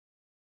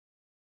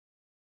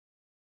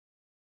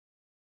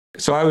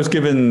So I was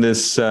given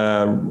this,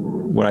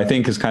 what I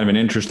think is kind of an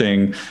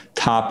interesting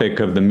topic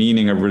of the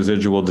meaning of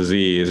residual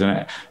disease.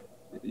 And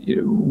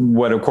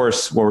what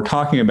we're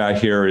talking about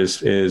here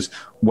is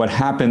what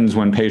happens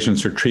when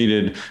patients are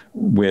treated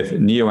with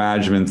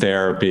neoadjuvant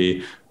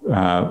therapy,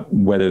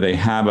 whether they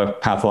have a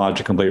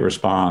pathological complete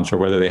response or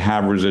whether they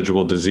have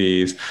residual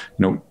disease.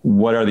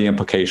 What are the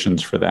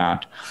implications for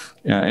that?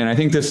 And I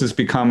think this has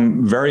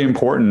become very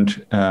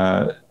important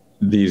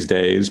these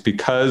days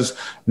because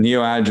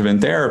neoadjuvant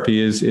therapy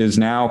is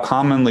now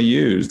commonly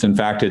used. In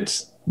fact,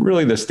 it's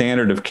really the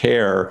standard of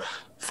care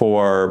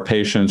for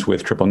patients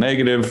with triple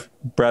negative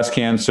breast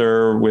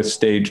cancer, with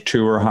stage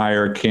 2 or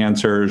higher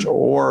cancers,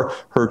 or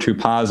HER2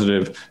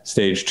 positive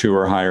stage 2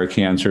 or higher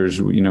cancers.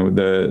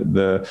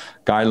 The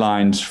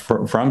guidelines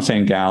from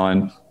St.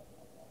 Gallen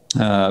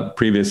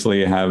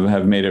previously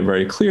have made it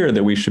very clear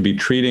that we should be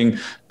treating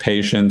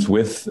patients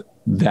with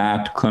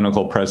that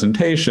clinical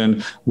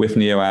presentation with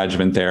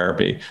neoadjuvant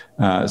therapy.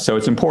 So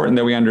it's important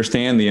that we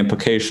understand the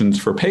implications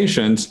for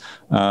patients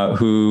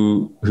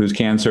whose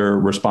cancer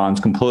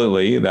responds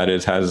completely, that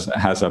is,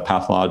 has a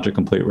pathological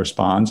complete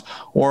response,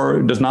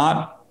 or does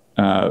not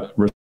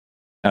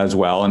as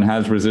well and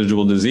has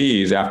residual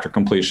disease after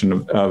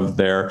completion of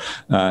their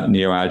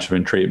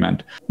neoadjuvant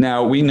treatment.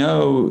 Now, we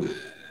know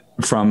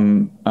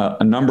from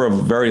a number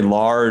of very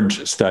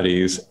large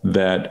studies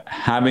that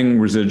having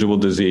residual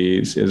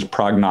disease is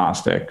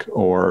prognostic,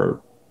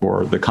 or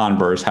the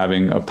converse,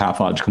 having a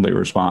pathological complete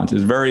response,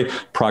 is very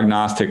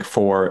prognostic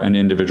for an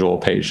individual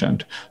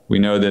patient. We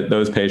know that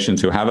those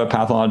patients who have a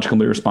pathological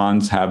complete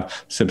response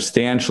have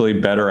substantially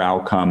better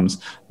outcomes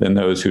than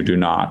those who do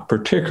not,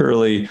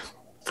 particularly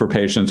for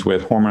patients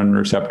with hormone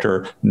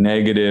receptor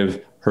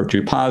negative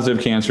HER2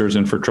 positive cancers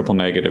and for triple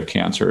negative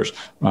cancers,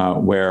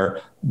 where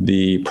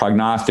the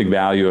prognostic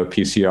value of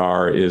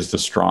PCR is the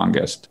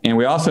strongest. And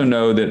we also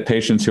know that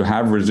patients who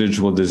have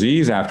residual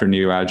disease after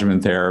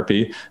neoadjuvant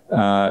therapy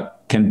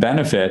can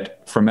benefit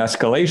from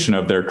escalation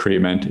of their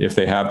treatment if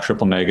they have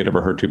triple negative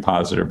or HER2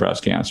 positive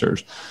breast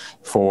cancers.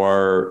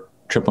 For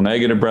triple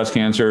negative breast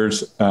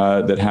cancers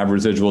that have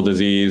residual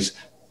disease,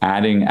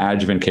 adding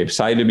adjuvant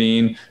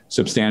capecitabine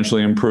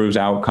substantially improves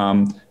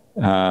outcome,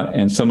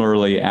 and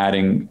similarly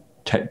adding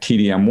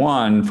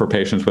TDM1 for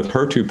patients with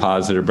HER2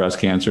 positive breast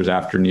cancers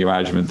after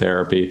neoadjuvant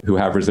therapy who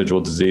have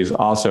residual disease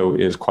also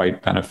is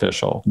quite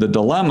beneficial. The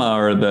dilemma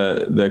or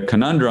the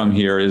conundrum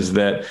here is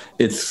that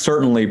it's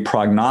certainly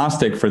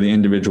prognostic for the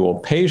individual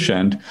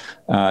patient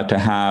to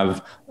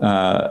have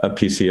a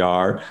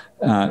PCR.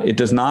 It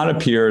does not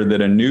appear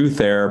that a new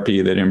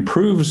therapy that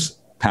improves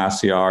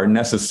pCR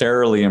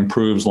necessarily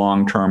improves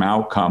long-term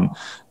outcome.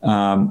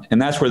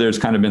 And that's where there's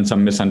kind of been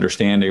some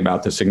misunderstanding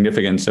about the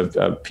significance of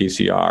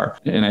PCR.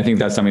 And I think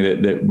that's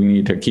something that we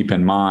need to keep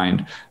in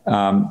mind.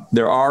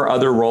 There are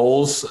other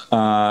roles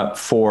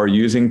for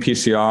using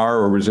PCR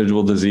or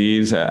residual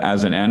disease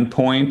as an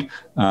endpoint.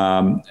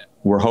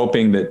 We're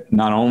hoping that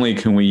not only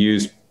can we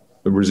use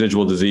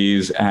residual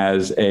disease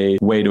as a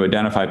way to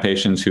identify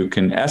patients who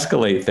can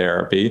escalate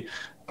therapy,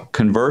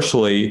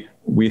 conversely,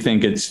 we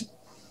think it's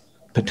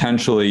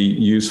potentially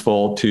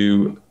useful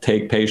to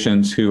take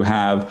patients who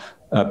have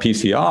a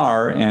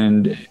PCR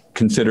and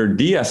consider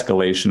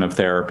de-escalation of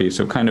therapy.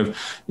 So kind of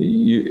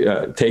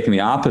taking the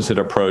opposite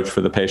approach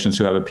for the patients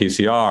who have a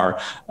PCR.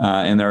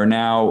 And there are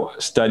now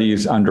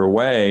studies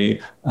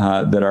underway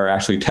that are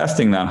actually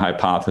testing that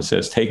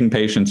hypothesis, taking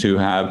patients who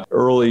have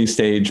early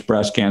stage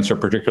breast cancer,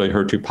 particularly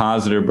HER2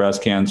 positive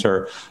breast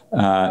cancer,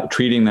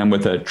 treating them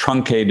with a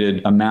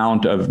truncated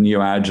amount of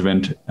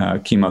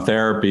neoadjuvant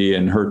chemotherapy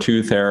and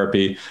HER2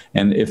 therapy.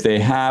 And if they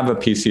have a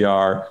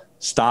PCR,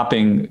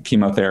 stopping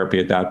chemotherapy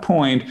at that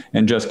point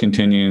and just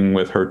continuing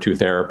with HER2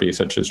 therapy,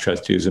 such as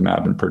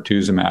trastuzumab and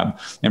pertuzumab.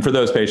 And for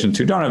those patients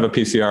who don't have a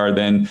PCR,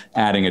 then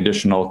adding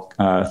additional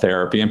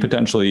therapy and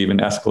potentially even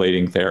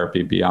escalating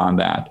therapy beyond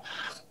that.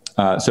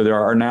 So there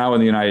are now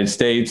in the United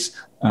States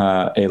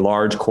a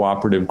large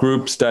cooperative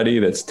group study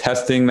that's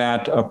testing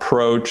that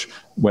approach,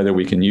 whether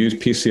we can use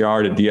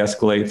PCR to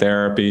de-escalate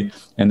therapy.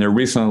 And there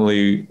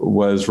recently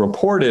was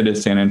reported at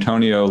San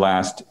Antonio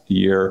last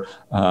year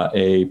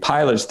a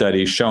pilot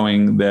study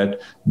showing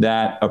that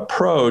that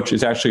approach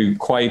is actually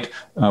quite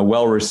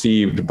well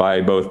received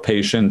by both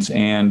patients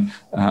and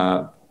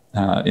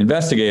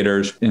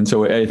investigators. And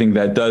so I think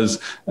that does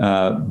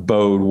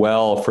bode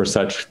well for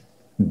such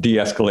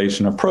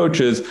de-escalation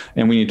approaches,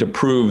 and we need to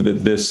prove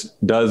that this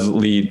does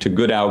lead to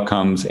good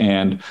outcomes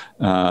and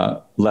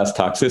less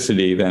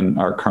toxicity than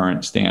our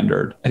current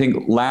standard. I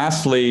think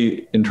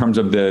lastly, in terms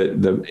of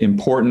the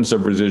importance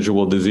of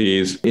residual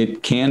disease,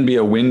 it can be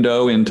a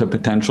window into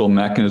potential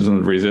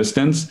mechanisms of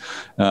resistance.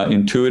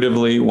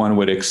 Intuitively, one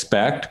would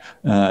expect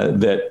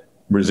that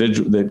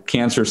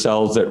cancer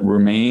cells that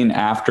remain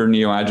after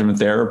neoadjuvant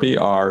therapy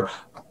are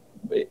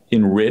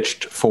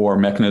enriched for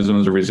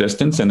mechanisms of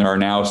resistance, and there are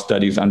now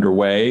studies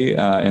underway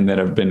and that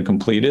have been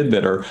completed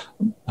that are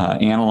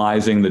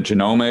analyzing the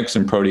genomics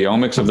and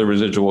proteomics of the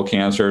residual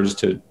cancers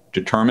to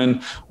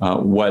determine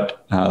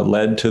what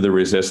led to the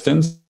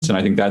resistance. And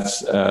I think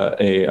that's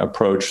a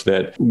approach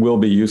that will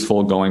be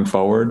useful going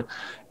forward.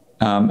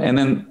 And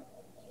then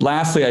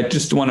lastly, I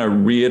just want to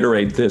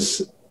reiterate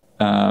this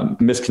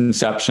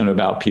misconception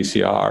about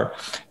PCR.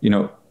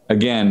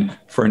 Again,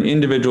 for an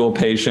individual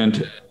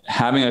patient,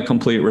 having a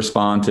complete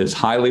response is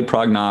highly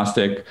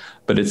prognostic,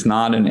 but it's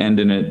not an end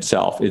in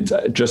itself. It's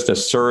just a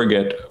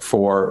surrogate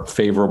for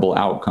favorable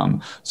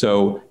outcome.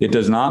 So it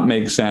does not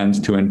make sense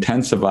to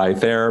intensify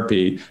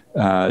therapy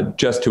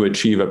just to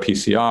achieve a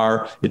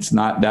PCR.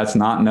 That's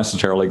not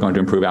necessarily going to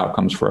improve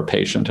outcomes for a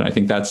patient. And I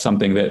think that's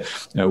something that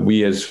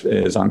we as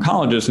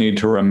oncologists need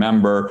to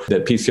remember,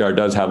 that PCR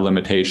does have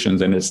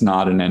limitations and it's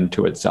not an end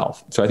to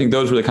itself. So I think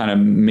those were the kind of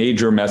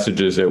major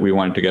messages that we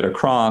wanted to get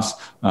across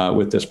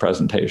with this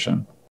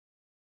presentation.